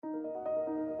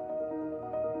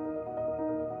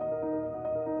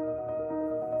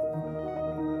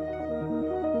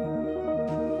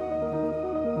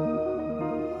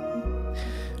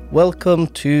Welcome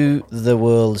to the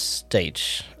world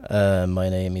stage. My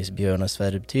name is Björn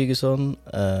Sverdrup Tygeson.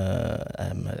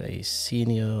 I'm a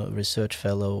senior research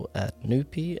fellow at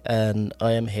NUPI, and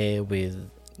I am here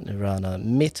with Rana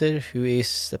Mitter, who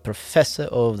is a professor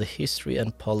of the history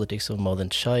and politics of modern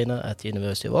China at the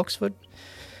University of Oxford,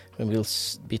 and will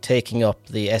be taking up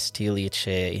the St. Lee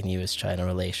Chair in US-China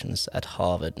relations at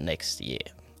Harvard next year.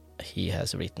 He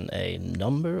has written a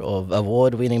number of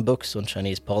award-winning books on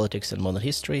Chinese politics and modern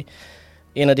history,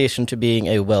 in addition to being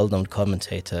a well-known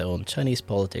commentator on Chinese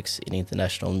politics in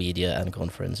international media and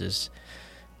conferences,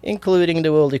 including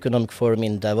the World Economic Forum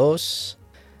in Davos.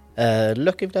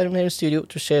 Lucky to have him here in the studio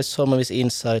to share some of his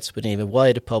insights with an even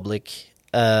wider public,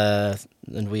 and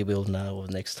we will now, over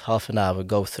the next half an hour,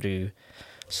 go through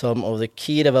some of the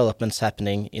key developments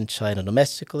happening in China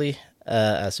domestically,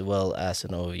 as well as an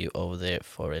overview of their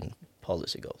foreign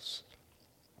policy goals.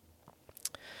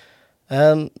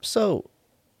 So,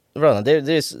 Rana,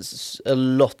 there's a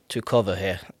lot to cover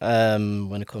here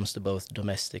when it comes to both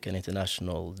domestic and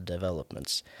international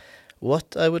developments.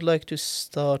 What I would like to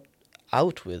start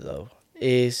out with, though,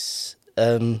 is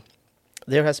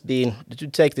there has been, to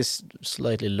take this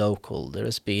slightly local, there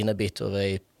has been a bit of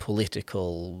a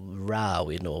political row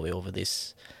in Norway over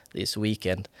this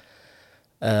weekend.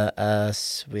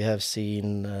 As we have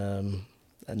seen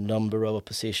a number of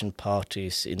opposition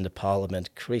parties in the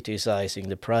parliament criticizing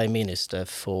the prime minister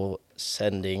for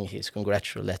sending his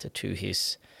congratulatory letter to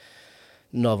his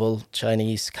novel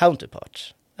Chinese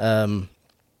counterpart. The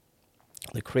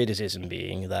criticism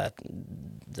being that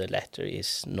the letter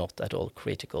is not at all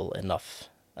critical enough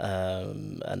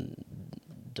and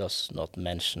does not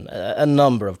mention a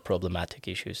number of problematic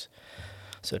issues,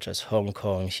 such as Hong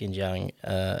Kong, Xinjiang,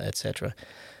 etc.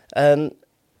 And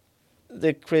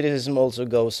the criticism also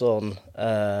goes on,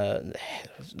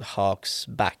 harks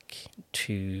back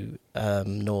to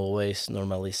Norway's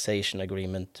normalization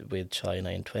agreement with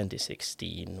China in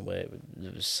 2016, where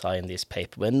it signed this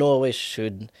paper, where Norway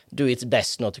should do its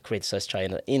best not to criticize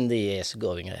China in the years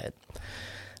going ahead.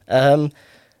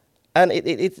 And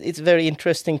it's very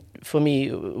interesting for me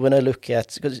when I look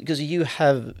at, because you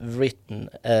have written,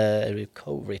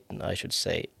 co-written, I should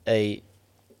say, a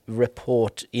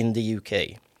report in the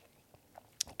UK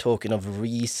talking of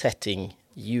resetting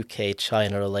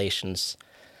UK-China relations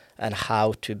and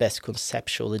how to best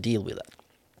conceptually deal with that.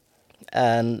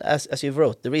 And as you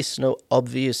wrote, there is no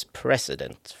obvious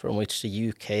precedent from which the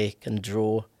UK can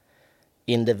draw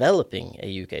in developing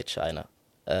a UK-China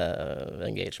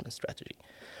engagement strategy.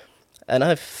 And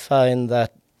I find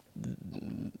that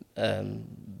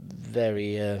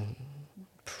very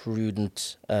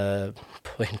prudent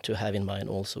point to have in mind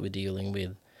also with dealing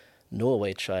with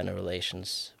Norway-China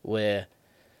relations, where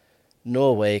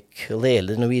Norway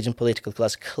clearly, the Norwegian political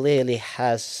class clearly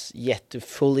has yet to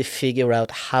fully figure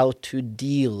out how to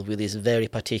deal with this very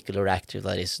particular actor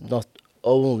that is not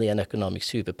only an economic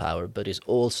superpower, but is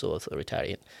also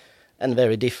authoritarian and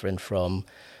very different from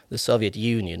the Soviet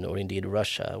Union or indeed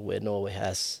Russia, where Norway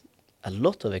has a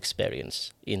lot of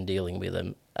experience in dealing with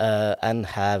them and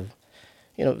have,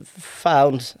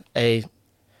 found a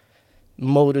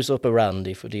modus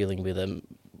operandi for dealing with them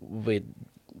with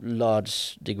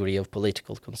large degree of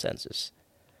political consensus.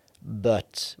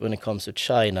 But when it comes to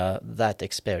China, that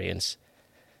experience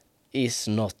is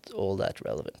not all that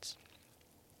relevant.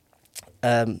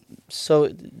 So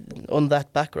on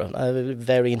that background, it would be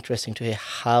very interesting to hear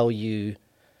how you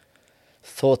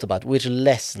thought about which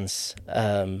lessons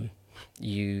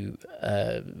you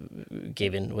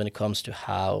given when it comes to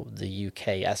how the UK,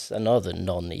 as another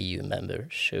non-EU member,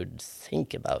 should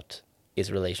think about its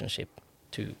relationship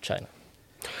to China.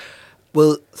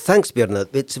 Well, thanks, Björn.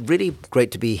 It's really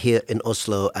great to be here in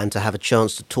Oslo and to have a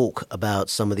chance to talk about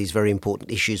some of these very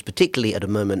important issues, particularly at a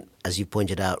moment, as you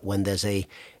pointed out, when there's a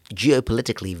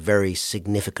geopolitically very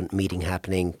significant meeting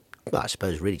happening, well, I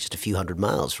suppose really just a few hundred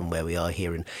miles from where we are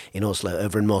here in Oslo,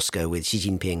 over in Moscow, with Xi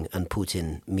Jinping and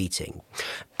Putin meeting.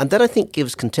 And that, I think,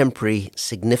 gives contemporary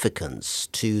significance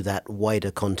to that wider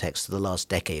context of the last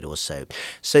decade or so.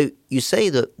 So you say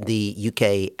that the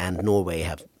UK and Norway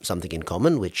have something in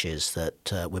common, which is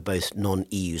that we're both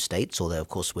non-EU states, although, of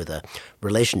course, with a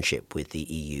relationship with the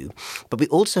EU. But we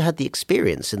also had the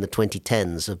experience in the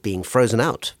 2010s of being frozen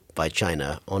out by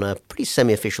China on a pretty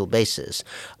semi-official basis,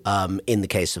 in the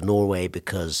case of Norway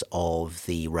because of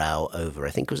the row over, I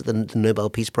think it was the Nobel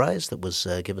Peace Prize that was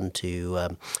given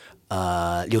to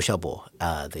Liu Xiaobo,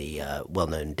 the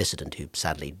well-known dissident who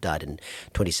sadly died in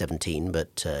 2017,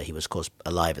 but he was, of course,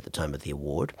 alive at the time of the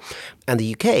award. And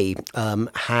the UK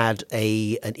had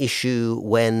an issue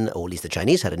when, or at least the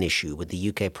Chinese had an issue with the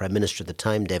UK Prime Minister at the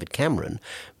time, David Cameron,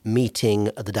 meeting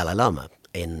the Dalai Lama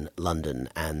in London,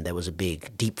 and there was a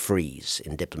big deep freeze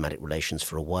in diplomatic relations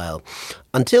for a while,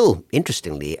 until,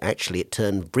 interestingly, actually it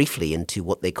turned briefly into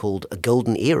what they called a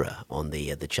golden era on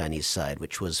the Chinese side,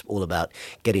 which was all about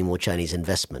getting more Chinese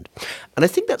investment. And I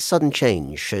think that sudden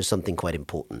change shows something quite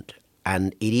important.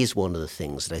 And it is one of the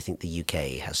things that I think the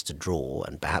UK has to draw,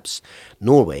 and perhaps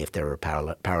Norway, if there are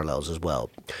parallels as well,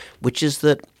 which is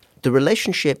that the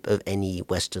relationship of any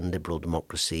Western liberal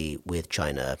democracy with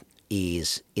China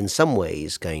is in some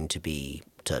ways going to be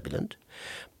turbulent,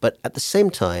 but at the same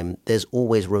time, there's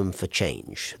always room for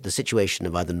change. The situation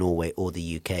of either Norway or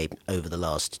the UK over the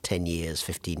last 10 years,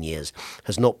 15 years,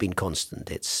 has not been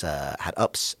constant. It's had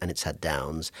ups and it's had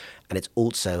downs, and it's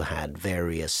also had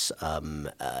various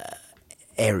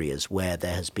areas where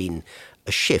there has been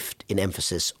a shift in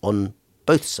emphasis on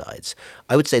both sides.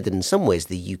 I would say that in some ways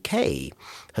the UK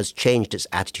has changed its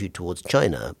attitude towards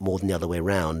China more than the other way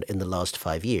around in the last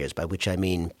 5 years, by which I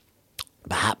mean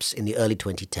perhaps in the early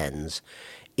 2010s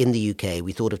in the UK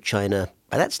we thought of China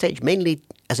by that stage mainly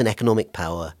as an economic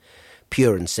power,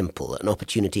 pure and simple, an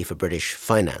opportunity for British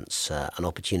finance, an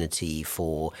opportunity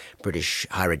for British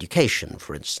higher education,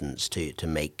 for instance, to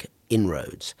make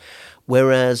inroads.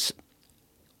 Whereas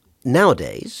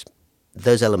nowadays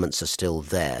those elements are still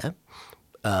there.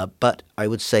 But I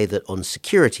would say that on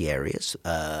security areas,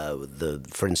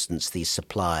 for instance, the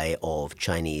supply of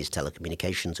Chinese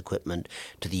telecommunications equipment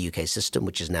to the UK system,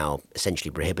 which is now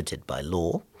essentially prohibited by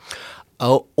law,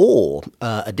 or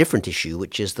a different issue,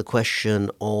 which is the question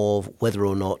of whether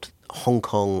or not Hong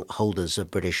Kong holders of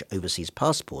British overseas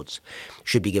passports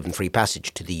should be given free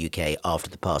passage to the UK after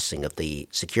the passing of the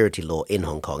security law in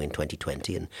Hong Kong in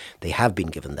 2020, and they have been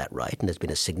given that right, and there's been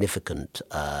a significant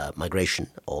migration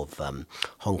of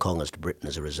Hong Kongers to Britain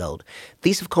as a result.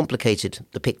 These have complicated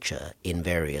the picture in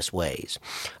various ways,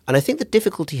 and I think the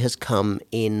difficulty has come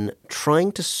in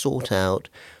trying to sort out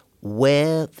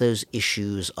where those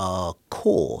issues are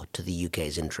core to the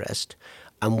UK's interest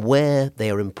and where they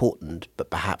are important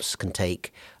but perhaps can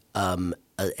take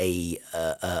a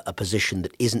position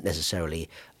that isn't necessarily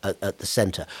at the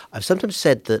centre. I've sometimes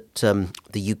said that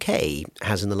the UK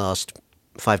has in the last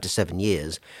 5 to 7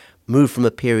 years moved from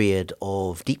a period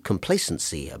of deep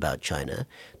complacency about China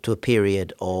to a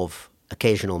period of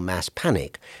occasional mass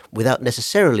panic without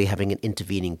necessarily having an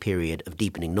intervening period of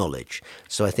deepening knowledge.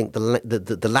 So I think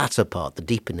the latter part, the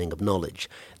deepening of knowledge,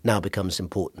 now becomes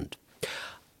important.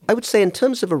 I would say in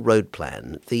terms of a road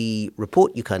plan, the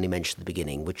report you kindly mentioned at the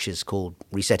beginning, which is called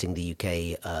Resetting the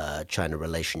UK-China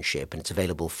Relationship, and it's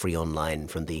available free online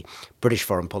from the British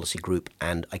Foreign Policy Group,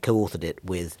 and I co-authored it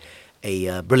with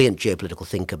a brilliant geopolitical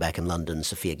thinker back in London,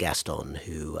 Sophia Gaston,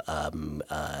 who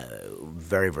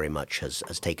very, very much has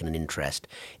taken an interest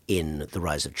in the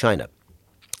rise of China.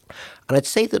 And I'd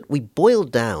say that we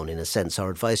boiled down, in a sense,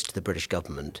 our advice to the British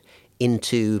government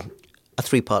into a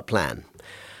three-part plan.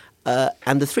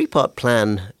 And the three-part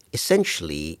plan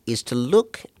essentially is to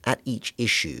look at each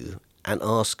issue and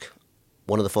ask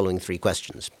one of the following three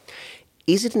questions.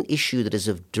 Is it an issue that is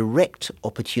of direct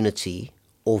opportunity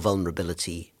or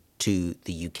vulnerability to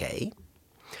the UK?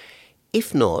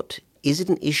 If not, is it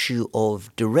an issue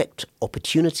of direct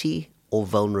opportunity or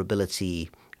vulnerability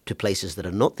to places that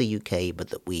are not the UK but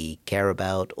that we care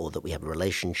about or that we have a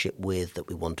relationship with, that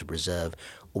we want to preserve,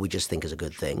 or we just think is a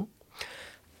good thing?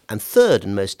 And third,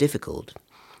 and most difficult,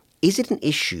 is it an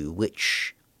issue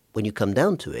which, when you come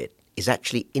down to it, is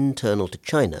actually internal to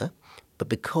China, but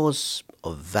because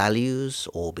of values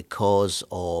or because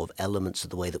of elements of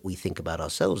the way that we think about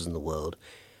ourselves in the world,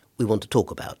 we want to talk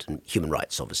about? And human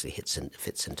rights obviously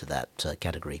fits into that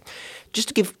category. Just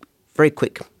to give very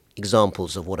quick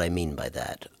examples of what I mean by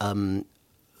that.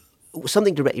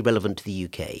 Something directly relevant to the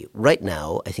UK. Right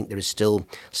now, I think there is still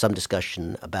some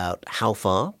discussion about how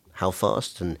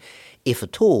fast, and if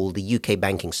at all, the UK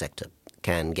banking sector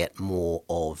can get more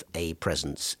of a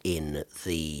presence in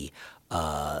the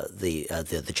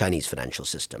Chinese financial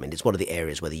system. And it's one of the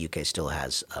areas where the UK still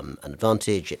has an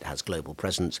advantage. It has global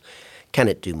presence. Can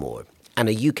it do more? And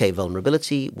a UK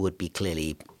vulnerability would be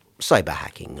clearly cyber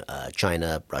hacking.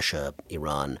 China, Russia,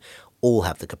 Iran all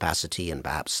have the capacity and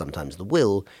perhaps sometimes the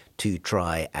will to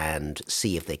try and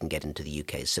see if they can get into the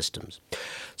UK's systems.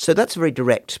 So that's a very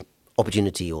direct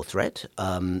opportunity or threat.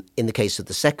 In the case of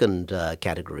the second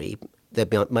category, there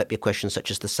might be a question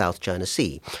such as the South China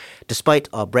Sea. Despite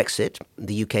our Brexit,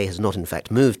 the UK has not in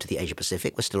fact moved to the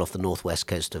Asia-Pacific. We're still off the northwest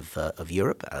coast of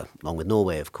Europe, along with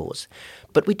Norway, of course.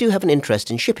 But we do have an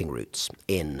interest in shipping routes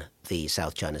in the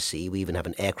South China Sea. We even have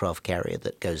an aircraft carrier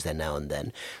that goes there now and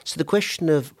then. So the question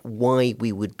of why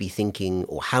we would be thinking,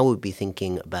 or how we would be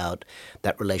thinking about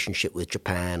that relationship with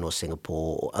Japan or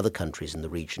Singapore or other countries in the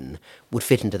region would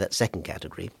fit into that second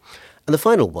category. And the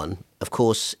final one, of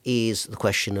course, is the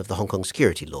question of the Hong Kong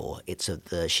security law. It's of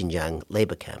the Xinjiang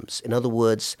labor camps. In other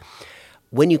words,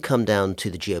 when you come down to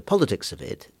the geopolitics of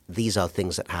it, these are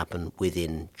things that happen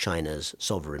within China's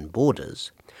sovereign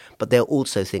borders. But they're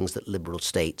also things that liberal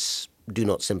states do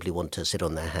not simply want to sit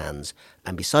on their hands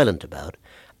and be silent about.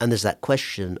 And there's that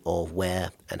question of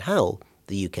where and how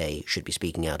the UK should be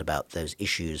speaking out about those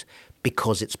issues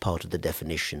because it's part of the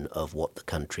definition of what the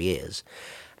country is.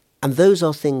 And those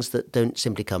are things that don't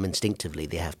simply come instinctively.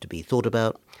 They have to be thought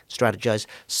about, strategized.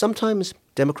 Sometimes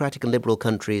democratic and liberal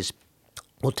countries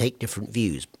will take different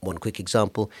views. One quick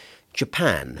example,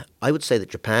 Japan. I would say that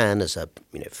Japan, as a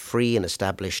free and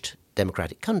established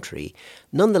democratic country,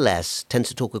 nonetheless tends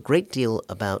to talk a great deal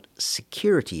about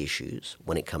security issues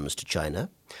when it comes to China.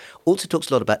 Also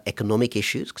talks a lot about economic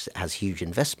issues because it has huge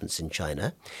investments in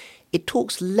China. It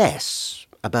talks less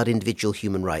about individual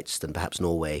human rights than perhaps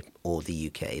Norway or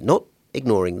the UK. Not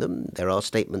ignoring them. There are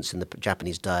statements in the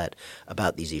Japanese Diet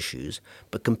about these issues.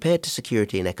 But compared to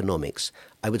security and economics,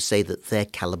 I would say that their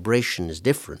calibration is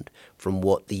different from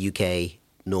what the UK,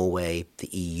 Norway, the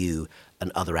EU,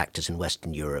 and other actors in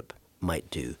Western Europe might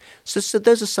do. So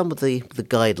those are some of the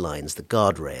guidelines, the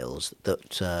guardrails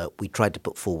that we tried to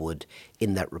put forward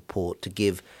in that report to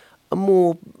give a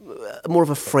more of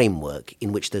a framework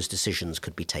in which those decisions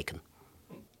could be taken.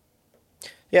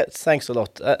 Yeah, thanks a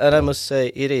lot. And I must say,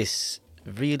 it is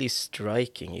really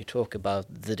striking. You talk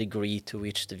about the degree to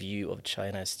which the view of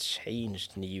China has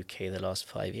changed in the UK the last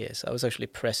 5 years. I was actually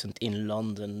present in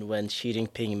London when Xi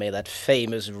Jinping made that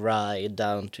famous ride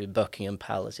down to Buckingham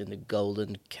Palace in the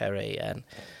golden carriage. And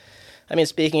I mean,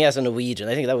 speaking as a Norwegian,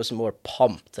 I think that was more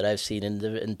pomp that I've seen in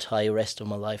the entire rest of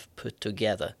my life put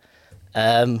together.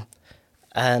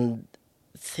 And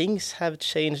things have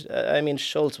changed. I mean,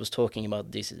 Scholz was talking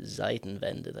about this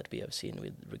Zeitenwende that we have seen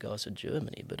with regards to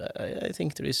Germany, but I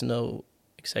think there is no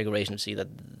exaggeration to see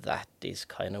that is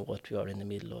kind of what we are in the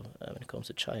middle of when it comes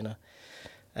to China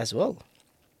as well.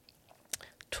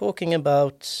 Talking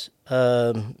about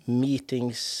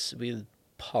meetings with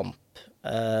pomp,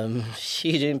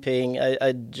 Xi Jinping,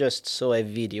 I just saw a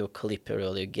video clip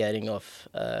earlier getting off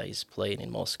his plane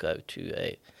in Moscow to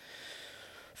a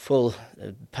full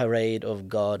parade of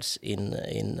guards in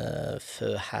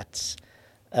fur hats.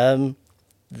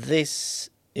 This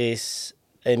is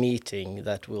a meeting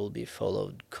that will be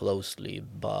followed closely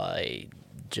by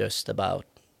just about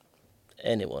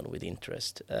anyone with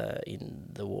interest in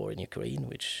the war in Ukraine,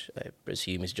 which I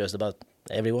presume is just about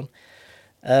everyone.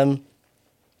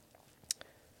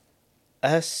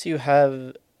 As you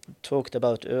have talked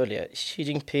about earlier, Xi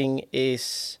Jinping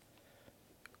is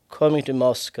coming to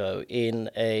Moscow in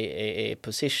a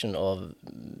position of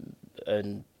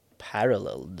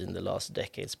unparalleled in the last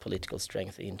decade's political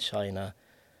strength in China,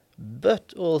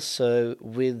 but also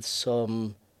with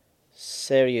some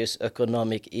serious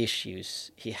economic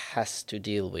issues he has to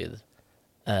deal with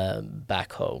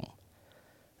back home.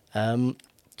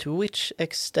 To which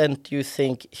extent do you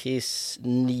think his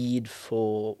need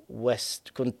for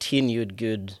continued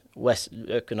good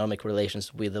economic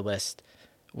relations with the West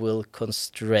will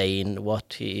constrain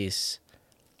what he is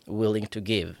willing to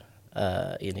give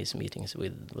in his meetings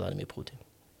with Vladimir Putin?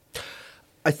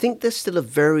 I think there's still a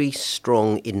very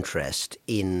strong interest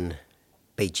in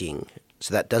Beijing.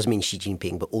 So that does mean Xi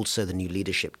Jinping, but also the new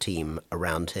leadership team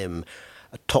around him,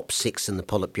 a top 6 in the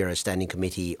Politburo Standing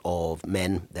Committee of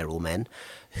men, they're all men,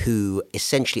 who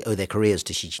essentially owe their careers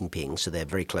to Xi Jinping, so they're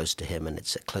very close to him and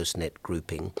it's a close-knit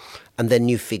grouping. And then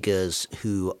new figures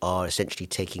who are essentially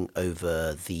taking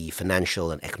over the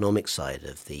financial and economic side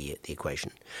of the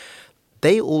equation.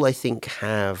 They all, I think,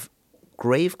 have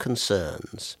grave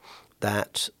concerns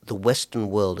that the Western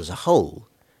world as a whole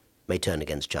may turn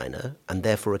against China, and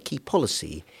therefore a key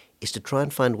policy is to try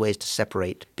and find ways to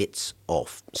separate bits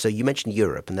off. So you mentioned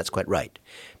Europe, and that's quite right,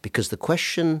 because the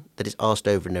question that is asked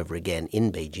over and over again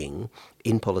in Beijing,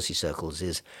 in policy circles,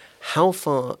 is how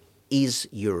far is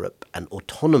Europe an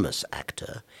autonomous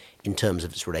actor in terms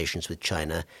of its relations with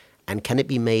China, and can it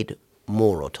be made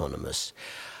more autonomous?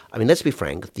 I mean, let's be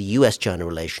frank, the US-China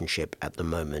relationship at the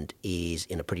moment is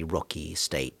in a pretty rocky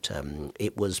state.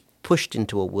 It was pushed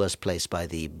into a worse place by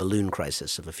the balloon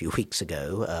crisis of a few weeks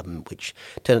ago, which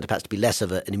turned out to perhaps to be less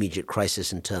of an immediate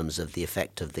crisis in terms of the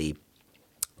effect of the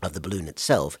balloon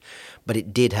itself, but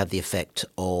it did have the effect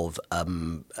of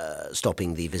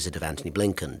stopping the visit of Antony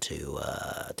Blinken to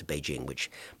Beijing, which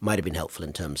might have been helpful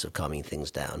in terms of calming things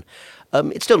down.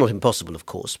 It's still not impossible, of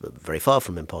course, but very far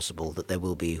from impossible, that there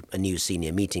will be a new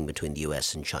senior meeting between the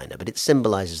US and China. But it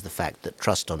symbolizes the fact that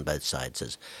trust on both sides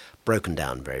has broken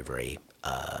down very, very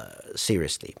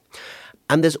seriously.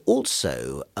 And there's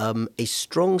also a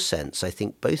strong sense, I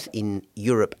think, both in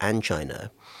Europe and China,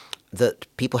 that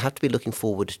people have to be looking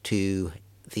forward to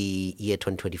the year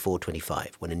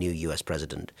 2024-25, when a new US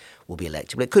president will be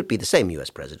elected. Well, it could be the same US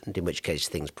president, in which case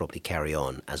things probably carry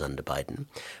on as under Biden,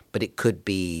 but it could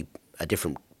be a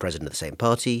different president of the same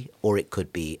party, or it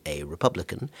could be a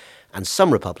Republican. And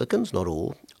some Republicans, not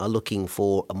all, are looking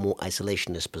for a more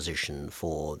isolationist position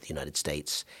for the United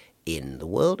States in the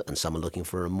world, and some are looking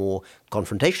for a more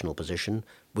confrontational position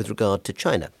with regard to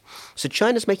China. So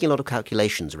China's making a lot of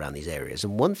calculations around these areas,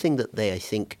 and one thing that they, I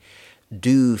think,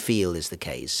 do feel is the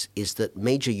case is that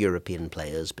major European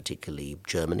players, particularly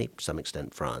Germany, to some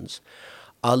extent France,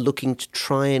 are looking to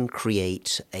try and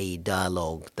create a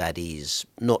dialogue that is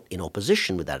not in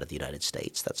opposition with that of the United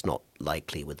States. That's not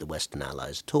likely with the Western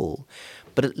allies at all,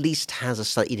 but at least has a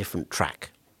slightly different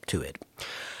track to it.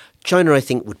 China, I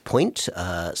think, would point,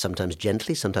 sometimes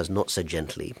gently, sometimes not so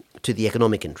gently, to the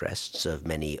economic interests of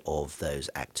many of those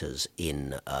actors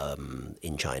in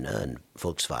China, and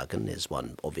Volkswagen is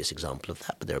one obvious example of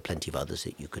that. But there are plenty of others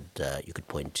that you could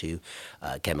point to,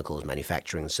 chemicals,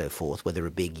 manufacturing, and so forth, where there are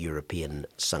big European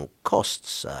sunk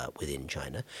costs within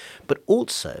China, but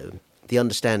also the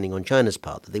understanding on China's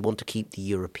part that they want to keep the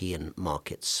European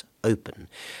markets open.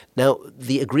 Now,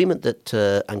 the agreement that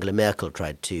Angela Merkel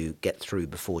tried to get through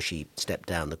before she stepped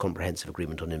down, the Comprehensive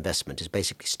Agreement on Investment, is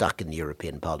basically stuck in the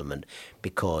European Parliament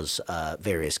because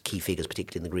various key figures,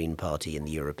 particularly in the Green Party in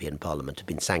the European Parliament, have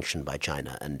been sanctioned by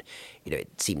China. And,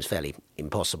 it seems fairly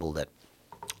impossible that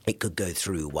it could go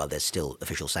through while there's still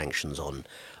official sanctions on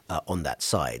that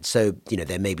side. So,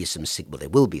 there may be there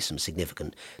will be some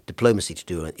significant diplomacy to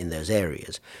do in those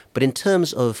areas. But in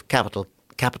terms of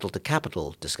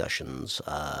capital-to-capital discussions,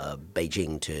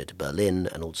 Beijing to Berlin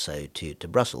and also to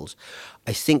Brussels,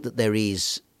 I think that there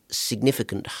is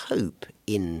significant hope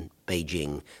in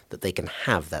Beijing that they can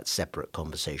have that separate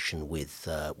conversation with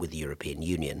the European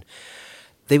Union.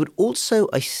 They would also,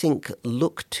 I think,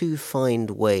 look to find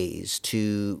ways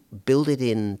to build it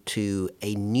into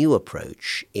a new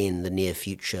approach in the near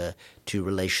future to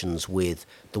relations with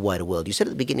the wider world. You said at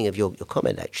the beginning of your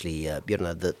comment, actually,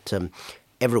 Björn, that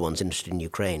everyone's interested in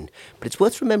Ukraine. But it's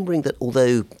worth remembering that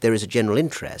although there is a general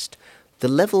interest, the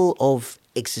level of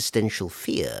existential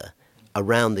fear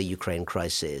around the Ukraine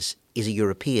crisis is a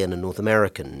European and North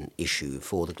American issue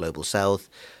for the global south,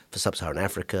 for sub-Saharan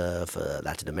Africa, for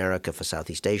Latin America, for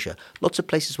Southeast Asia, lots of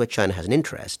places where China has an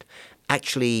interest.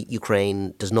 Actually,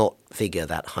 Ukraine does not figure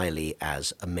that highly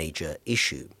as a major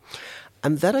issue.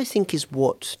 And that, I think, is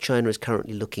what China is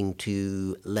currently looking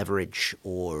to leverage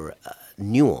or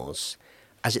nuance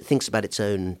as it thinks about its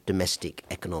own domestic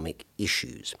economic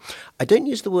issues. I don't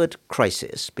use the word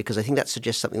crisis because I think that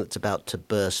suggests something that's about to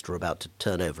burst or about to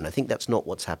turn over, and I think that's not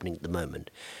what's happening at the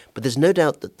moment. But there's no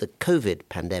doubt that the COVID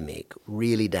pandemic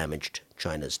really damaged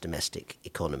China's domestic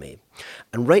economy.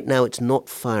 And right now it's not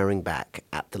firing back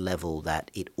at the level that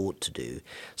it ought to do.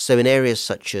 So in areas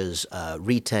such as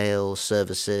retail,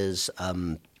 services,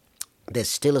 there's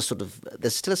still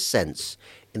a sense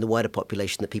in the wider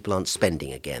population that people aren't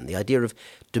spending again. The idea of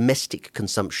domestic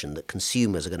consumption, that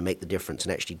consumers are going to make the difference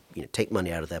and actually take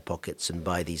money out of their pockets and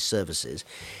buy these services,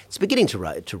 it's beginning to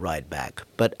ride back.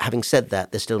 But having said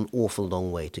that, there's still an awful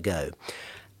long way to go.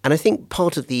 And I think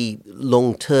part of the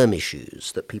long-term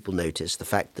issues that people notice, the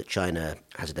fact that China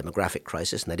has a demographic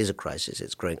crisis, and that is a crisis,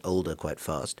 it's growing older quite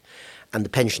fast, and the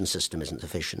pension system isn't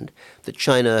sufficient, that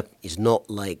China is not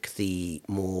like the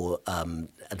more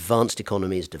advanced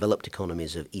economies, developed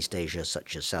economies of East Asia,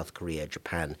 such as South Korea,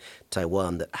 Japan,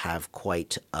 Taiwan, that have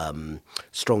quite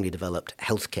strongly developed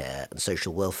healthcare and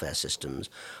social welfare systems.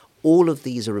 All of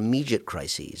these are immediate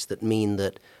crises that mean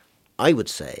that, I would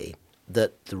say,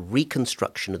 that the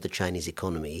reconstruction of the Chinese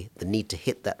economy, the need to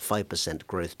hit that 5%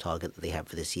 growth target that they have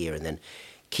for this year and then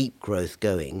keep growth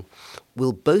going,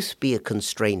 will both be a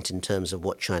constraint in terms of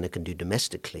what China can do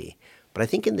domestically. But I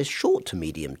think in the short to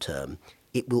medium term,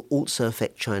 it will also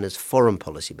affect China's foreign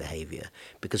policy behavior,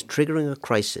 because triggering a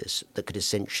crisis that could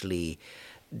essentially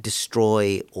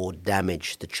destroy or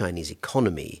damage the Chinese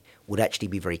economy would actually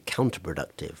be very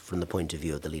counterproductive from the point of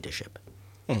view of the leadership.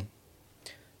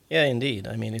 Yeah, indeed.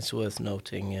 I mean, it's worth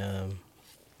noting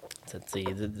that the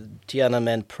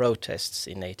Tiananmen protests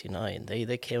in '89,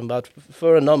 they came about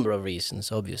for a number of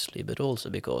reasons, obviously, but also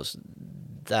because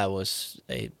that was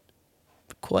a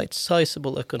quite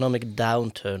sizable economic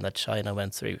downturn that China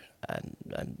went through, and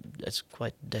it's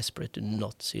quite desperate to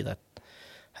not see that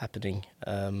happening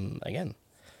again.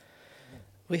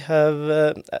 We have,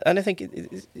 and I think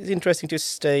it's interesting to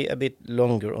stay a bit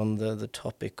longer on the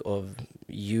topic of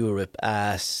Europe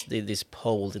as this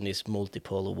pole in this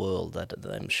multipolar world that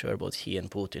I'm sure both he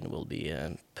and Putin will be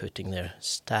putting their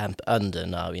stamp under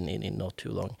now in not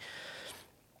too long.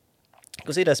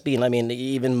 Because it has been, I mean,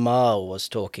 even Mao was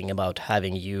talking about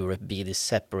having Europe be this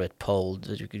separate pole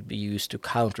that could be used to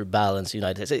counterbalance the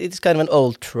United States. It's kind of an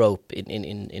old trope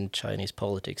in Chinese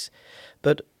politics.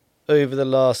 But over the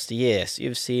last years,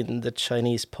 you've seen the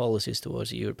Chinese policies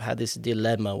towards Europe had this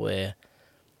dilemma where,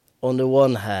 on the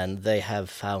one hand, they have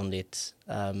found it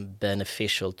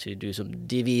beneficial to do some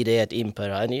divide et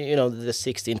impera, and you know, the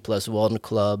 16+1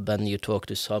 club, and you talk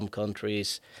to some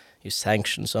countries, you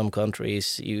sanction some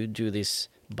countries, you do these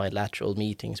bilateral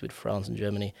meetings with France and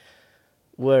Germany.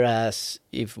 Whereas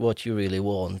if what you really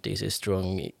want is a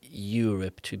strong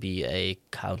Europe to be a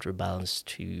counterbalance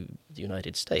to the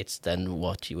United States, then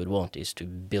what you would want is to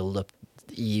build up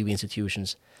EU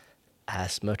institutions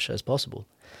as much as possible.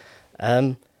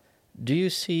 Do you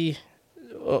see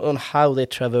on how they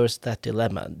traverse that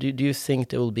dilemma? Do you think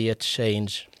there will be a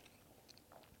change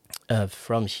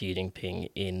from Xi Jinping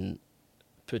in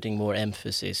putting more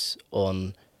emphasis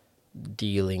on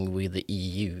dealing with the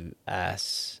EU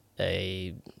as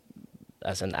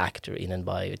an actor in and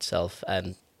by itself,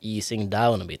 and easing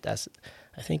down a bit, as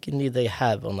I think indeed they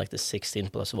have on like the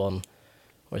 16+1,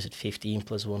 or is it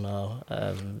 15+1 now?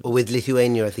 Or with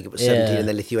Lithuania, I think it was 17, and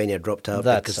then Lithuania dropped out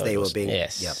because they were being...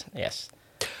 Yes.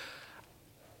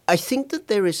 I think that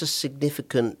there is a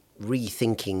significant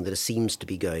rethinking that seems to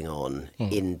be going on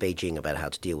in Beijing about how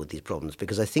to deal with these problems,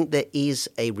 because I think there is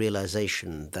a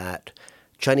realization that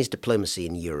Chinese diplomacy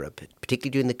in Europe,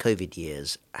 particularly during the COVID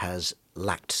years, has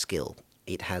lacked skill.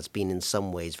 It has been in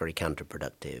some ways very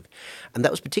counterproductive. And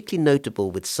that was particularly notable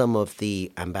with some of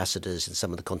the ambassadors in some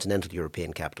of the continental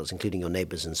European capitals, including your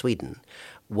neighbors in Sweden,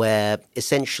 where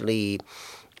essentially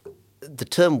the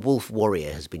term wolf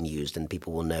warrior has been used, and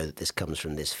people will know that this comes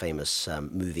from this famous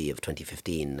movie of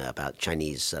 2015 about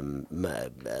Chinese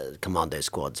commando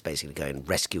squads basically going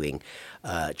rescuing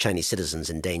Chinese citizens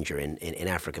in danger in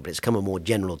Africa. But it's come a more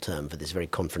general term for this very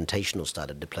confrontational style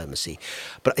of diplomacy.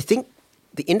 But I think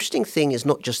the interesting thing is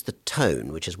not just the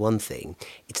tone, which is one thing,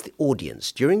 it's the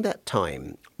audience. During that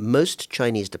time, most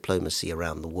Chinese diplomacy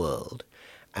around the world,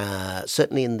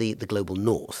 certainly in the global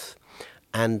north,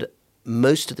 and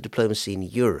most of the diplomacy in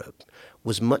Europe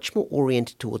was much more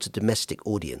oriented towards a domestic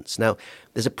audience. Now,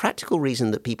 there's a practical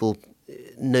reason that people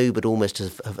know but almost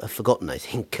have forgotten, I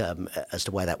think, as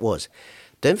to why that was.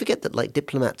 Don't forget that, like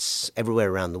diplomats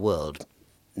everywhere around the world,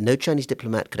 no Chinese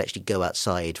diplomat could actually go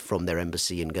outside from their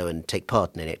embassy and go and take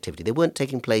part in any activity. They weren't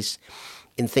taking place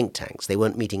in think tanks. They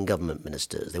weren't meeting government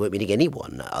ministers. They weren't meeting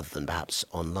anyone other than perhaps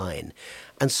online.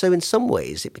 And so in some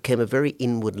ways it became a very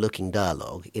inward-looking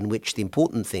dialogue in which the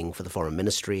important thing for the foreign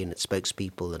ministry and its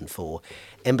spokespeople and for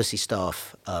embassy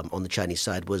staff on the Chinese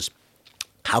side was,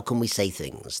 how can we say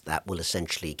things that will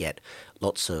essentially get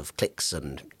lots of clicks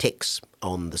and ticks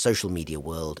on the social media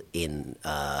world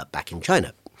back in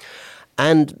China?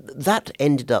 And that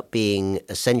ended up being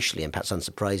essentially, and perhaps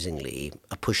unsurprisingly,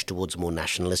 a push towards a more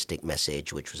nationalistic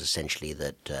message, which was essentially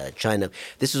that China...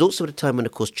 This was also at a time when,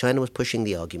 of course, China was pushing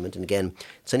the argument, and again,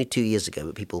 it's only 2 years ago,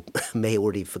 but people may have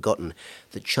already forgotten,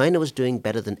 that China was doing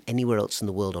better than anywhere else in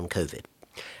the world on COVID.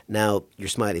 Now, you're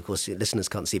smiling, of course, listeners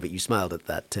can't see, but you smiled at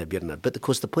that, Björn. But, of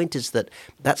course, the point is that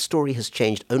that story has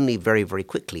changed only very, very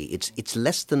quickly. It's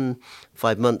less than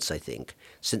 5 months, I think,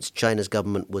 since China's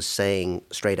government was saying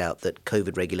straight out that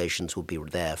COVID regulations will be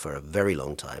there for a very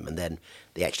long time, and then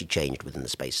they actually changed within the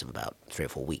space of about 3 or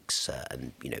 4 weeks,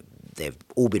 and they've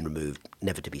all been removed,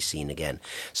 never to be seen again.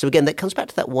 So again, that comes back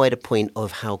to that wider point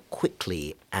of how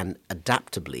quickly and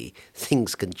adaptably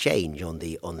things can change on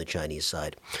the Chinese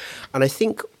side. And I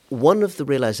think one of the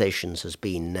realizations has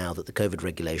been, now that the COVID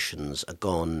regulations are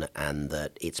gone and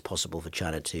that it's possible for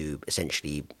China to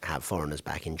essentially have foreigners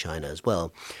back in China as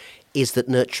well, is that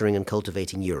nurturing and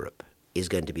cultivating Europe is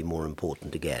going to be more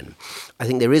important again. I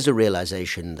think there is a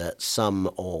realization that some,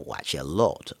 or actually a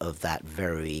lot, of that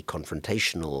very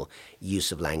confrontational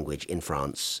use of language in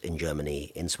France, in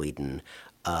Germany, in Sweden,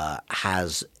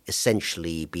 has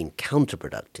essentially been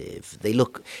counterproductive. They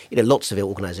look, lots of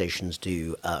organizations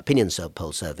do opinion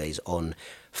poll surveys on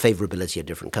favorability of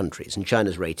different countries, and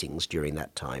China's ratings during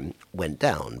that time went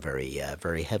down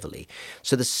very heavily.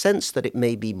 So the sense that it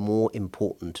may be more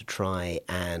important to try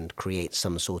and create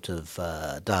some sort of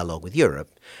dialogue with Europe,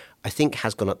 I think,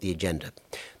 has gone up the agenda.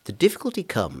 The difficulty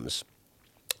comes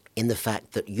in the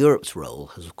fact that Europe's role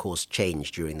has, of course,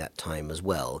 changed during that time as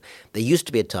well. There used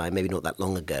to be a time, maybe not that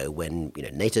long ago, when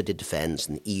NATO did defence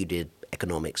and the EU did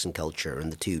economics and culture,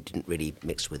 and the two didn't really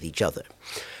mix with each other.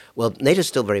 Well, NATO's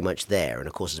still very much there, and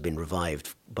of course has been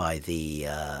revived by the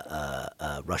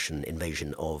Russian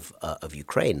invasion of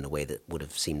Ukraine in a way that would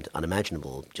have seemed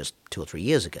unimaginable just 2 or 3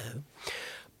 years ago.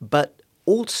 But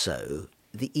also,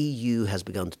 the EU has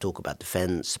begun to talk about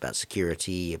defence, about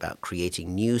security, about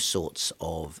creating new sorts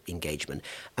of engagement.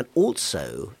 And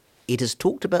also, it has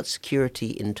talked about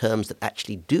security in terms that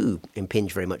actually do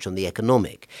impinge very much on the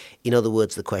economic. In other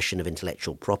words, the question of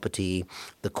intellectual property,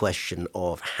 the question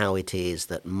of how it is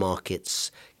that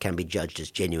markets can be judged as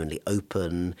genuinely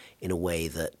open in a way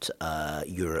that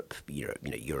Europe,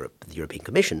 the European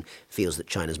Commission feels that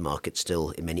China's markets still,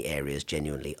 in many areas,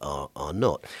 genuinely are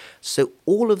not. So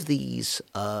all of these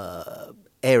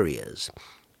areas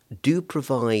do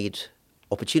provide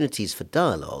opportunities for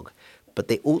dialogue, but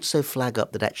they also flag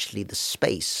up that actually the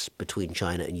space between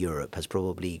China and Europe has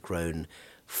probably grown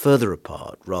further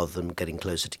apart rather than getting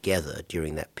closer together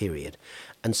during that period.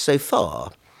 And so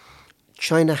far,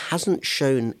 China hasn't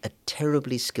shown a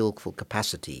terribly skillful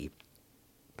capacity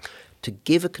to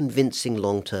give a convincing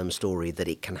long-term story that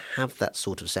it can have that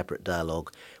sort of separate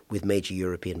dialogue with major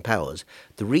European powers.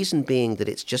 The reason being that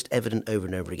it's just evident over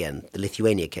and over again. The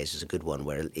Lithuania case is a good one,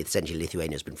 where essentially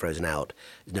Lithuania has been frozen out,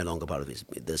 is no longer part of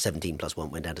it. The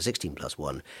 17+1 went down to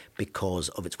 16+1 because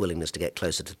of its willingness to get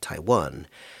closer to Taiwan.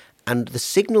 And the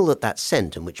signal that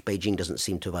sent, and which Beijing doesn't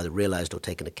seem to have either realized or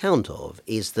taken account of,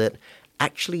 is that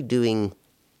actually doing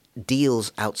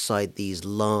deals outside these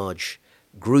large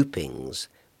groupings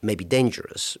may be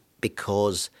dangerous,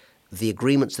 because the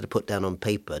agreements that are put down on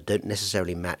paper don't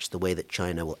necessarily match the way that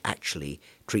China will actually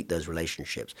treat those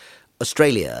relationships.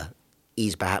 Australia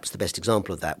is perhaps the best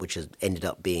example of that, which has ended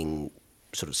up being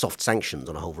sort of soft sanctions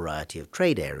on a whole variety of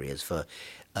trade areas for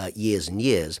years and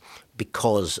years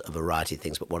because of a variety of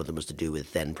things, but one of them was to do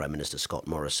with then Prime Minister Scott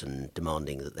Morrison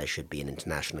demanding that there should be an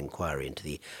international inquiry into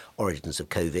the origins of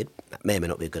COVID. That may or may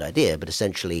not be a good idea, but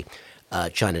essentially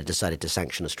China decided to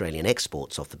sanction Australian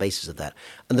exports off the basis of that.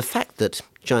 And the fact that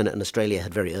China and Australia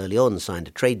had very early on signed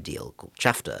a trade deal called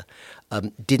CHAFTA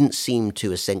didn't seem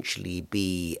to essentially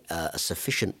be a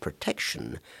sufficient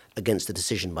protection against the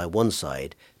decision by one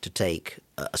side to take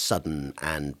a sudden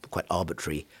and quite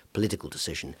arbitrary political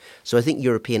decision. So I think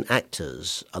European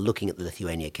actors are looking at the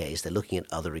Lithuania case. They're looking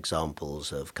at other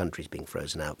examples of countries being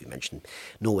frozen out. We mentioned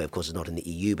Norway, of course, is not in the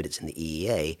EU, but it's in the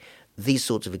EEA. These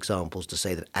sorts of examples to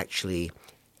say that actually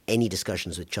any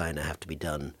discussions with China have to be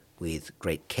done with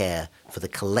great care for the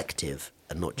collective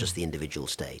and not just the individual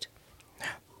state.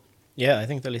 Yeah, I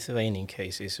think the Lithuanian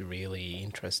case is really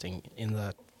interesting in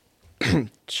that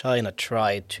China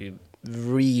tried to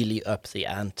really up the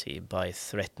ante by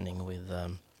threatening with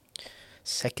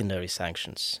secondary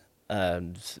sanctions.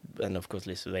 And of course,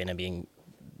 Lithuania being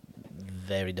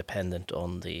very dependent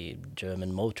on the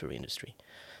German motor industry.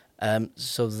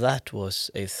 So that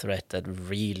was a threat that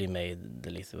really made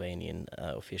the Lithuanian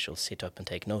officials sit up and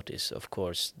take notice. Of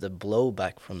course, the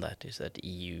blowback from that is that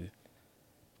EU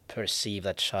perceived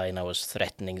that China was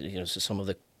threatening, some of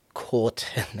the core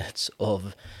tenets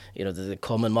of, the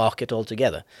common market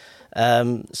altogether.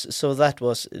 So that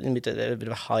was a bit of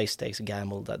a high-stakes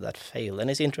gamble that failed.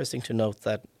 And it's interesting to note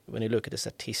that when you look at the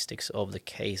statistics of the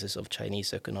cases of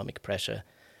Chinese economic pressure,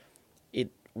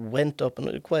 it went up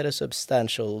on quite a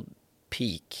substantial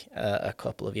peak a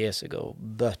couple of years ago.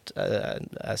 But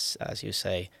as you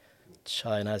say,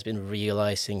 China has been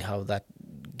realizing how that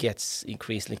gets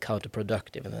increasingly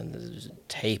counterproductive and then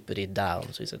tapered it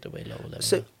down, so it's at a way lower level.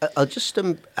 So I'll just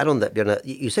add on that, Björn.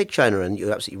 You say China, and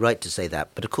you're absolutely right to say that.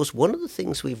 But of course, one of the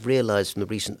things we've realized from the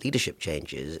recent leadership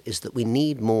changes is that we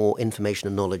need more information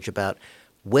and knowledge about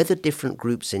whether different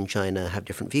groups in China have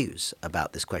different views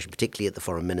about this question, particularly at the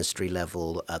foreign ministry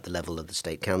level, at the level of the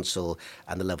state council,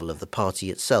 and the level of the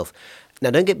party itself. Now,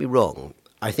 don't get me wrong.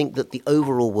 I think that the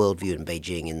overall worldview in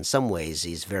Beijing in some ways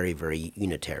is very, very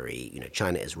unitary.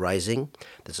 China is rising.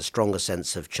 There's a stronger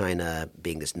sense of China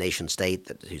being this nation state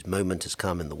whose moment has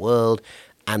come in the world,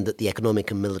 and that the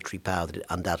economic and military power that it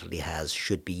undoubtedly has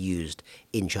should be used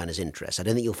in China's interest. I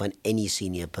don't think you'll find any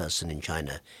senior person in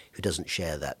China who doesn't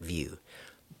share that view.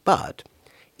 But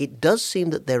it does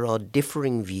seem that there are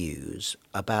differing views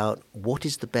about what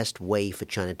is the best way for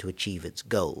China to achieve its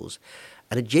goals.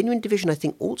 And a genuine division, I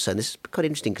think, also, and this is quite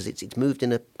interesting because it's moved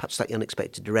in a perhaps slightly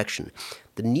unexpected direction.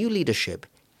 The new leadership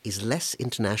is less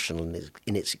international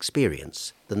in its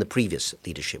experience than the previous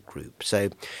leadership group. So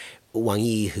Wang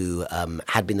Yi, who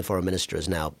had been the foreign minister, has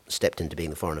now stepped into being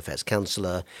the foreign affairs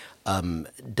counselor,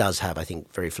 does have, I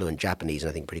think, very fluent Japanese and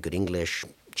I think pretty good English.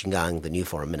 Qin Gang, the new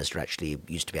foreign minister, actually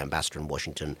used to be ambassador in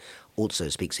Washington, also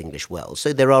speaks English well.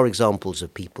 So there are examples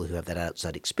of people who have that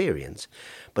outside experience.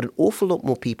 But an awful lot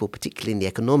more people, particularly in the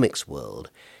economics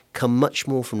world, come much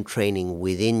more from training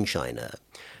within China,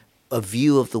 a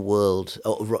view of the world,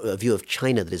 or a view of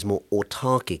China that is more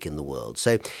autarkic in the world.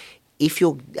 So if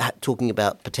you're talking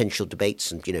about potential debates,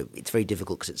 and it's very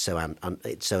difficult because it's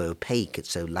so opaque,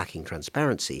 it's so lacking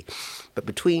transparency, but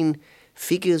between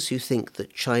figures who think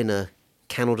that China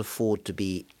cannot afford to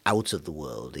be out of the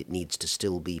world, it needs to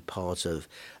still be part of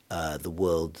the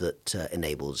world that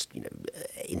enables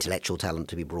intellectual talent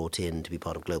to be brought in, to be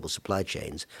part of global supply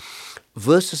chains,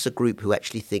 versus a group who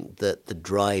actually think that the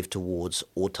drive towards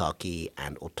autarky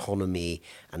and autonomy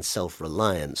and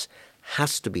self-reliance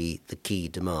has to be the key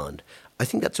demand. I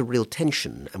think that's a real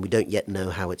tension, and we don't yet know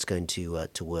how it's going to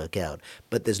work out.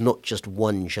 But there's not just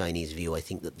one Chinese view. I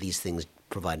think that these things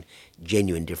provide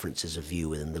genuine differences of view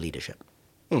within the leadership.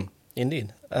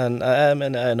 Indeed. And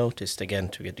I noticed, again,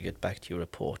 to get back to your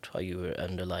report, how you were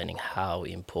underlining how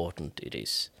important it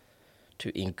is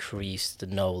to increase the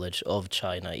knowledge of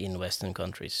China in Western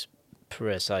countries,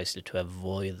 precisely to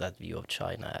avoid that view of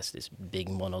China as this big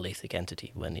monolithic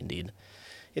entity, when indeed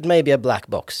it may be a black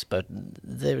box, but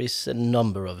there is a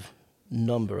number of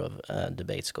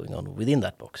debates going on within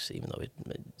that box, even though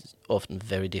it's often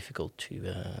very difficult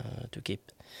to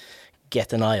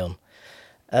get an eye on.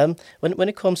 When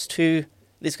it comes to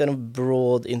this kind of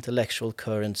broad intellectual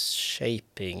currents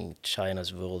shaping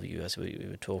China's worldview, as we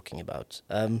were talking about,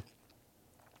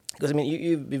 because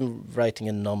you've been writing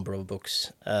a number of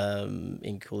books,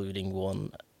 including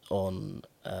one on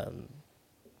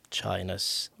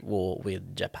China's war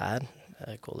with Japan,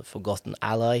 called The Forgotten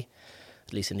Ally,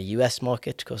 at least in the US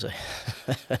market, because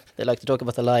they like to talk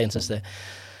about alliances there.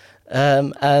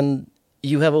 And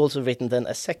you have also written then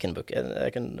a second book, and I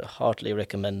can heartily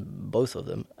recommend both of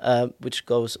them, which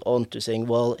goes on to saying,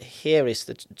 well, here is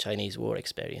the Chinese war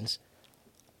experience.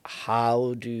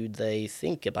 How do they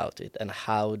think about it, and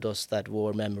how does that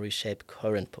war memory shape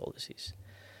current policies?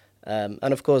 And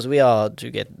of course, we are,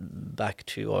 to get back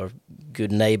to our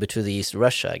good neighbor to the east,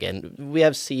 Russia again, we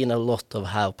have seen a lot of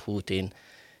how Putin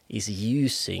is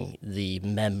using the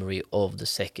memory of the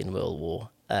Second World War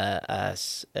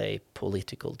as a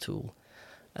political tool.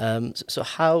 So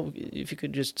how, if you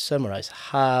could just summarize,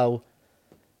 how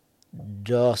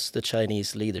does the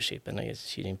Chinese leadership, and I guess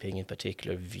Xi Jinping in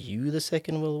particular, view the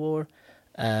Second World War,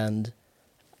 and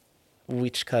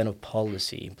which kind of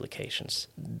policy implications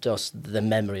does the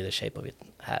memory, the shape of it,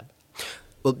 have?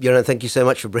 Well, Göran, thank you so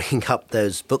much for bringing up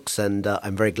those books, and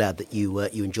I'm very glad that you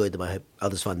enjoyed them. I hope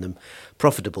others find them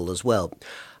profitable as well.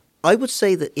 I would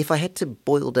say that if I had to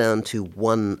boil down to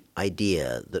one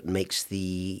idea that makes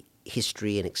the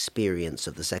history and experience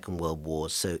of the Second World War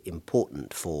so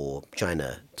important for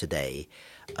China today,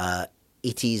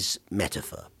 it is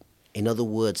metaphor. In other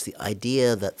words, the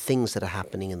idea that things that are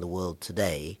happening in the world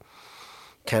today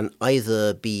can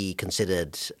either be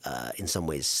considered in some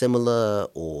ways similar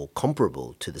or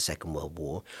comparable to the Second World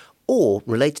War, or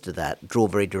related to that, draw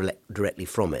very directly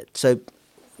from it. So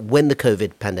when the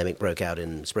COVID pandemic broke out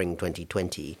in spring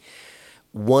 2020,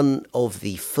 one of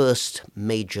the first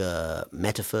major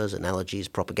metaphors, analogies,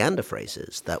 propaganda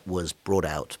phrases that was brought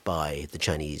out by the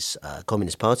Chinese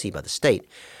Communist Party, by the state,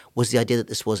 was the idea that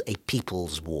this was a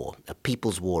people's war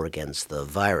against the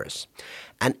virus.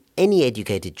 And any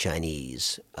educated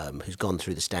Chinese who's gone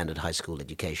through the standard high school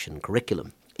education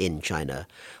curriculum in China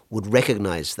would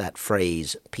recognize that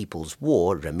phrase, people's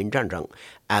war, 人民战争,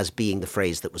 as being the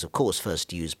phrase that was, of course,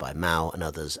 first used by Mao and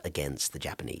others against the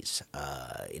Japanese.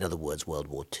 In other words, World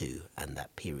War II and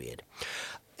that period.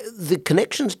 The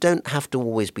connections don't have to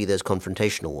always be those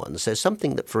confrontational ones. So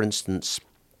something that, for instance,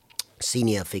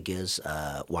 senior figures,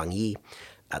 Wang Yi,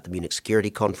 at the Munich Security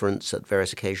Conference at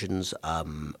various occasions,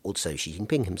 also Xi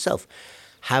Jinping himself,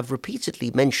 have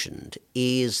repeatedly mentioned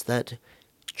is that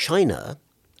China,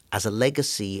 as a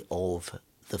legacy of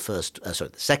the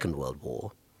Second World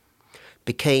War,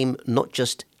 became not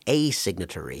just a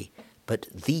signatory, but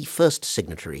the first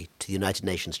signatory to the United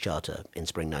Nations Charter in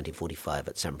spring 1945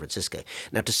 at San Francisco.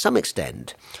 Now, to some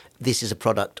extent, this is a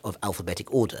product of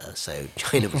alphabetic order, so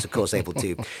China was, of course, able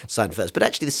to sign first. But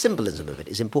actually, the symbolism of it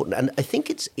is important, and I think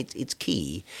it's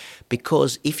key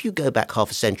because if you go back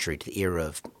half a century to the era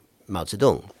of Mao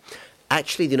Zedong,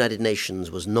 actually the United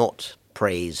Nations was not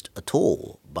praised at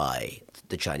all by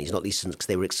the Chinese, not least because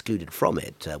they were excluded from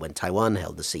it when Taiwan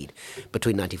held the seat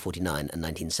between 1949 and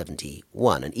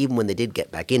 1971. And even when they did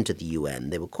get back into the UN,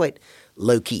 they were quite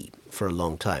low-key for a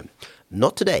long time.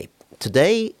 Not today.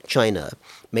 Today, China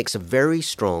makes a very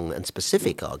strong and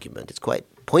specific argument, it's quite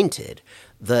pointed,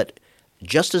 that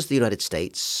just as the United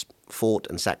States fought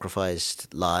and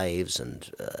sacrificed lives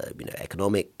and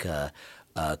economic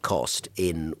cost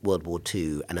in World War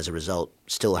II, and as a result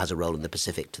still has a role in the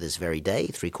Pacific to this very day,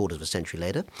 3/4 of a century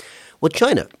later, well,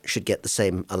 China should get the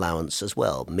same allowance as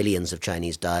well. Millions of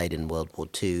Chinese died in World War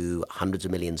II, hundreds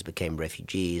of millions became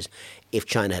refugees. If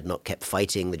China had not kept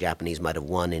fighting, the Japanese might have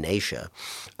won in Asia.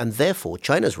 And therefore,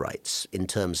 China's rights in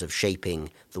terms of shaping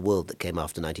the world that came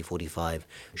after 1945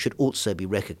 should also be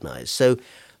recognized. So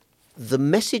the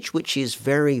message which is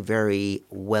very, very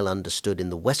well understood in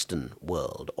the Western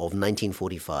world of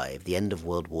 1945, the end of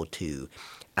World War II,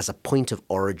 as a point of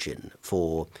origin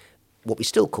for what we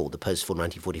still call the post-war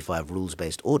 1945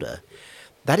 rules-based order,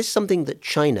 that is something that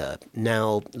China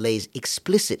now lays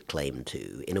explicit claim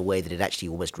to in a way that it actually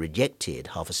almost rejected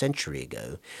half a century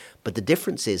ago. But the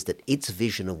difference is that its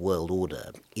vision of world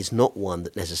order is not one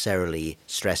that necessarily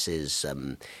stresses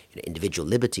individual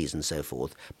liberties and so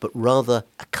forth, but rather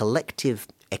a collective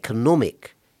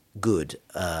economic good,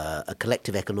 a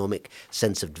collective economic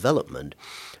sense of development.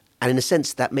 And in a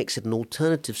sense, that makes it an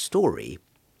alternative story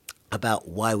about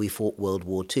why we fought World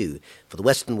War II. For the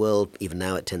Western world, even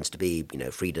now it tends to be,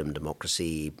 freedom,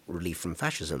 democracy, relief from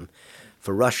fascism.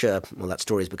 For Russia, well, that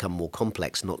story has become more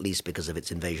complex, not least because of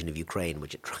its invasion of Ukraine,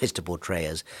 which it tries to portray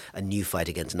as a new fight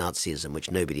against Nazism,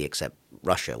 which nobody except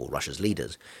Russia or Russia's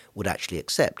leaders would actually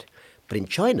accept. But in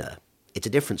China, it's a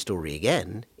different story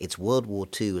again. It's World War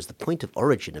II as the point of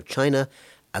origin of China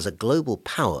as a global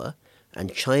power,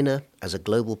 and China as a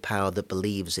global power that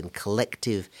believes in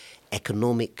collective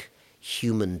economic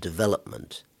human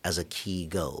development as a key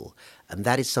goal. And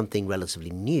that is something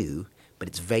relatively new, but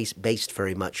it's based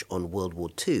very much on World War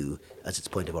II as its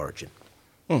point of origin.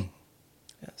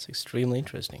 That's extremely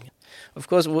interesting. Of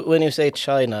course, when you say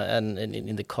China and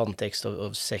in the context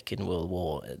of Second World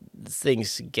War,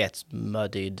 things get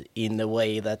muddied in a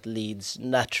way that leads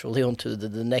naturally onto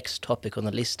the next topic on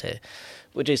the list here,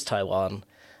 which is Taiwan.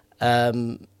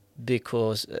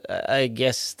 Because I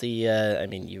guess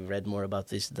you read more about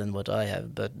this than what I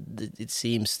have, but it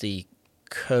seems the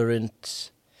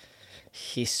current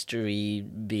history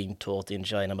being taught in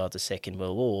China about the Second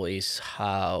World War is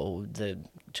how the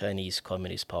Chinese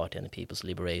Communist Party and the People's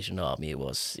Liberation Army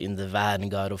was in the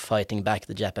vanguard of fighting back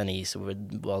the Japanese,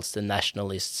 whilst the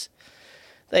nationalists,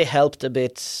 they helped a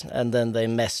bit, and then they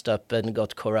messed up and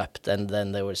got corrupt, and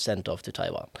then they were sent off to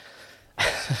Taiwan.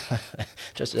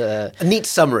 Just a neat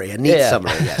summary,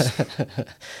 yes.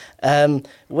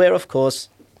 Where, of course,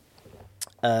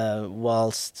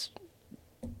 whilst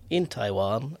in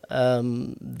Taiwan,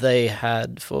 they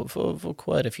had for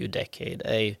quite a few decades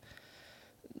a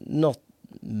not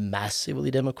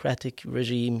massively democratic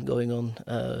regime going on,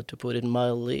 to put it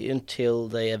mildly, until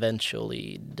they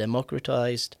eventually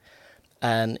democratized,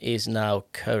 and is now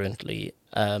currently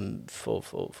for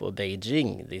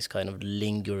Beijing, this kind of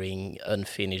lingering,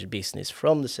 unfinished business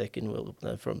from the Second World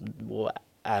War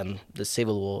and the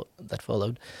Civil War that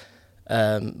followed.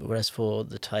 Whereas for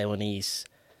the Taiwanese,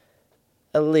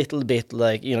 a little bit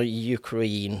like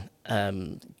Ukraine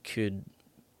could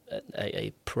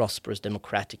a prosperous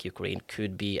democratic Ukraine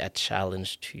could be a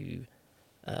challenge to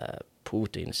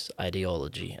Putin's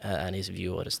ideology and his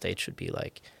view of what a state should be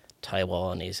like.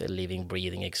 Taiwan is a living,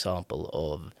 breathing example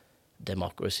of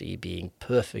democracy being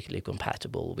perfectly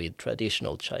compatible with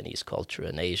traditional Chinese culture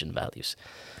and Asian values,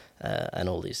 and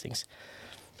all these things.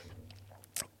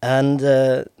 And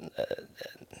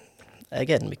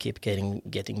again, we keep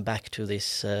getting back to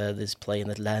this plane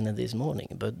that landed this morning.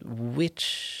 But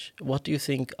what do you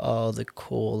think are the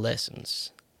core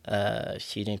lessons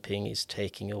Xi Jinping is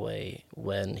taking away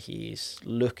when he's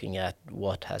looking at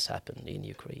what has happened in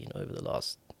Ukraine over the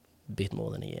last bit more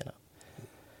than a year now?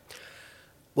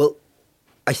 Well,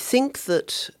 I think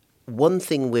that one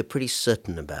thing we're pretty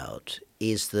certain about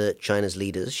is that China's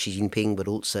leaders, Xi Jinping, but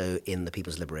also in the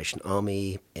People's Liberation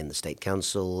Army, in the State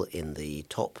Council, in the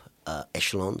top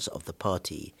echelons of the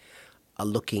party, are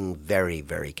looking very,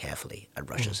 very carefully at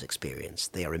Russia's experience.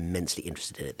 They are immensely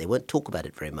interested in it. They won't talk about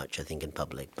it very much, I think, in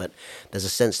public, but there's a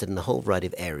sense that in a whole variety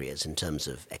of areas in terms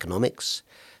of economics,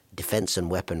 defense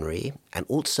and weaponry, and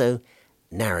also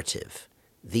narrative,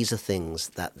 these are things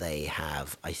that they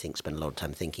have, I think, spent a lot of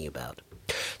time thinking about.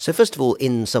 So first of all,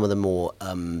 in some of the more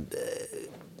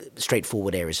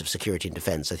straightforward areas of security and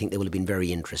defense, I think they will have been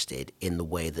very interested in the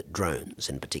way that drones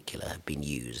in particular have been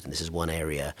used. And this is one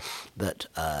area that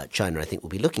China, I think, will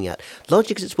be looking at, largely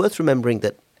because it's worth remembering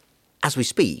that as we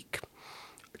speak,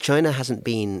 China hasn't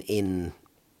been in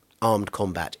armed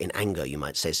combat in anger, you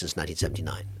might say, since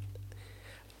 1979.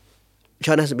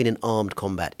 China hasn't been in armed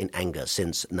combat in anger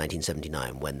since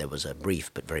 1979, when there was a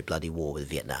brief but very bloody war with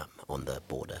Vietnam on the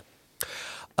border.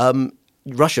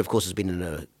 Russia, of course, has been in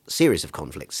a series of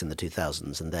conflicts in the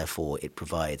 2000s, and therefore it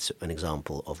provides an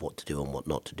example of what to do and what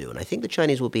not to do. And I think the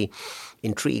Chinese will be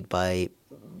intrigued by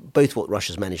both what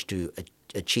Russia's managed to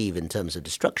achieve in terms of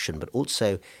destruction, but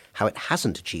also how it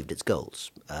hasn't achieved its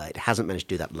goals. It hasn't managed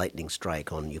to do that lightning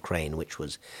strike on Ukraine, which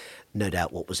was no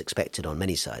doubt what was expected on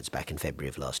many sides back in February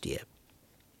of last year.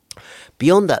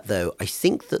 Beyond that, though, I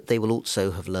think that they will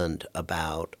also have learned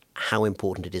about how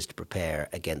important it is to prepare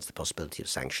against the possibility of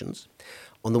sanctions.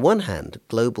 On the one hand,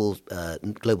 global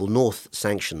North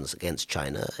sanctions against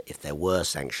China, if there were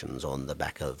sanctions on the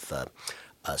back of,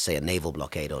 say, a naval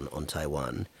blockade on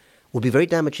Taiwan, would be very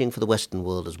damaging for the Western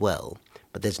world as well.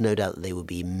 But there's no doubt that they would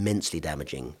be immensely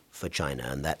damaging for China,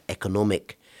 and that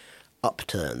economic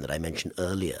upturn that I mentioned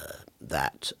earlier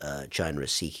that China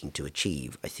is seeking to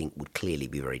achieve, I think, would clearly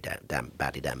be very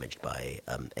badly damaged by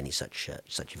any such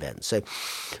event. So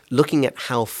looking at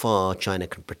how far China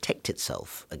can protect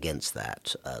itself against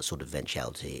that sort of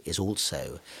eventuality is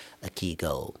also a key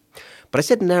goal. But I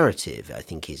said narrative, I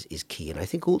think, is key. And I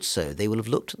think also they will have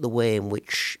looked at the way in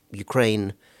which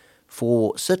Ukraine,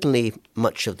 for certainly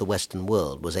much of the Western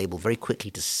world, was able very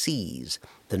quickly to seize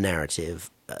the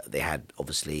narrative. They have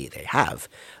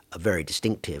a very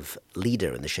distinctive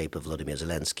leader in the shape of Volodymyr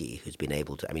Zelensky, who's been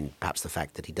able to, perhaps the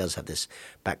fact that he does have this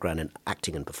background in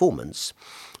acting and performance,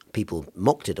 people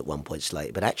mocked it at one point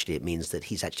slightly, but actually it means that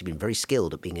he's actually been very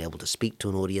skilled at being able to speak to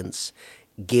an audience,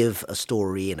 give a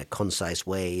story in a concise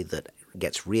way that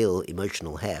gets real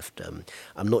emotional heft.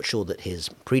 I'm not sure that his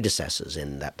predecessors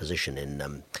in that position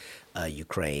in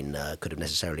Ukraine could have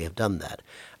necessarily have done that.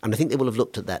 And I think they will have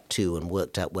looked at that too and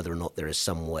worked out whether or not there is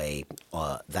some way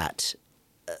that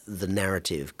the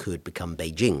narrative could become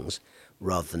Beijing's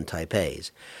rather than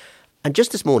Taipei's. And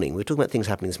just this morning, we were talking about things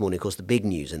happening this morning. Of course, the big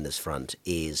news in this front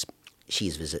is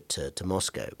Xi's visit to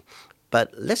Moscow.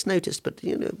 But less noticed, but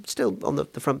still on the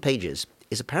front pages,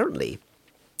 is apparently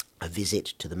a visit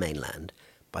to the mainland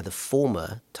by the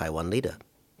former Taiwan leader,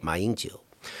 Ma Ying-jeou,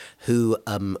 who,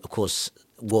 of course,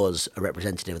 was a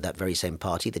representative of that very same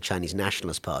party, the Chinese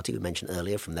Nationalist Party we mentioned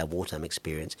earlier from their wartime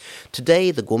experience.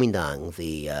 Today, the Kuomintang,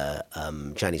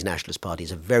 the Chinese Nationalist Party,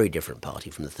 is a very different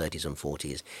party from the 30s and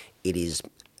 40s. It is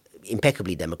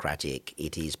impeccably democratic.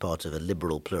 It is part of a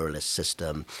liberal pluralist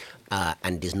system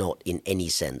and is not in any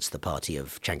sense the party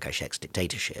of Chiang Kai-shek's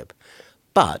dictatorship.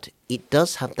 But it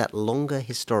does have that longer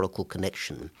historical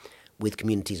connection with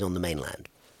communities on the mainland.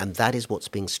 And that is what's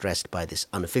being stressed by this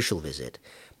unofficial visit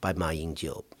by Ma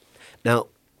Ying-jeou. Now,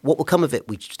 what will come of it,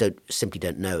 we just simply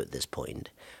don't know at this point.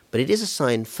 But it is a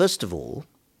sign, first of all,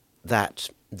 that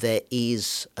there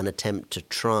is an attempt to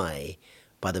try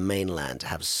by the mainland to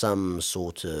have some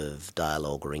sort of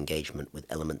dialogue or engagement with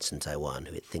elements in Taiwan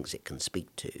who it thinks it can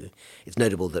speak to. It's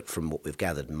notable that from what we've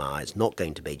gathered, Ma is not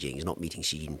going to Beijing. He's not meeting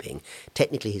Xi Jinping.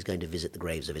 Technically, he's going to visit the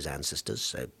graves of his ancestors,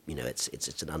 so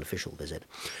it's an unofficial visit.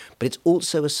 But it's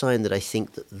also a sign that I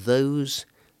think that those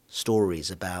stories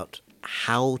about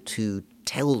how to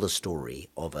tell the story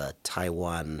of a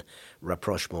Taiwan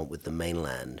rapprochement with the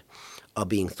mainland are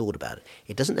being thought about.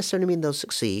 It doesn't necessarily mean they'll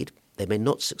succeed. They may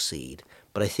not succeed.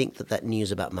 But I think that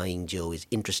news about Ma Ying-jeou is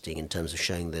interesting in terms of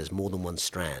showing there's more than one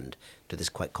strand to this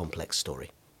quite complex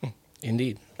story.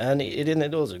 Indeed. And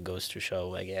it also goes to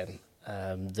show, again,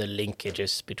 the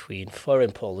linkages between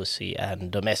foreign policy and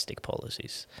domestic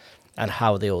policies and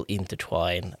how they all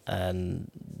intertwine and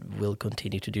will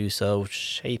continue to do so,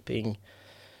 shaping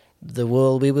the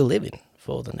world we will live in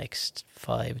for the next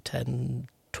 5, 10,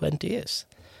 20 years.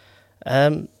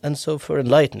 And so for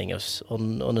enlightening us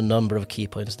on a number of key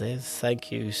points there,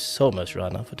 thank you so much,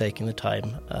 Rana, for taking the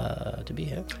time to be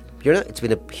here. Björn, it's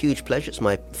been a huge pleasure. It's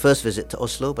my first visit to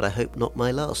Oslo, but I hope not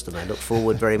my last, and I look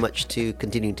forward very much to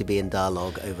continuing to be in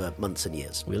dialogue over months and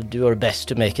years. We'll do our best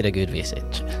to make it a good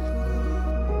visit.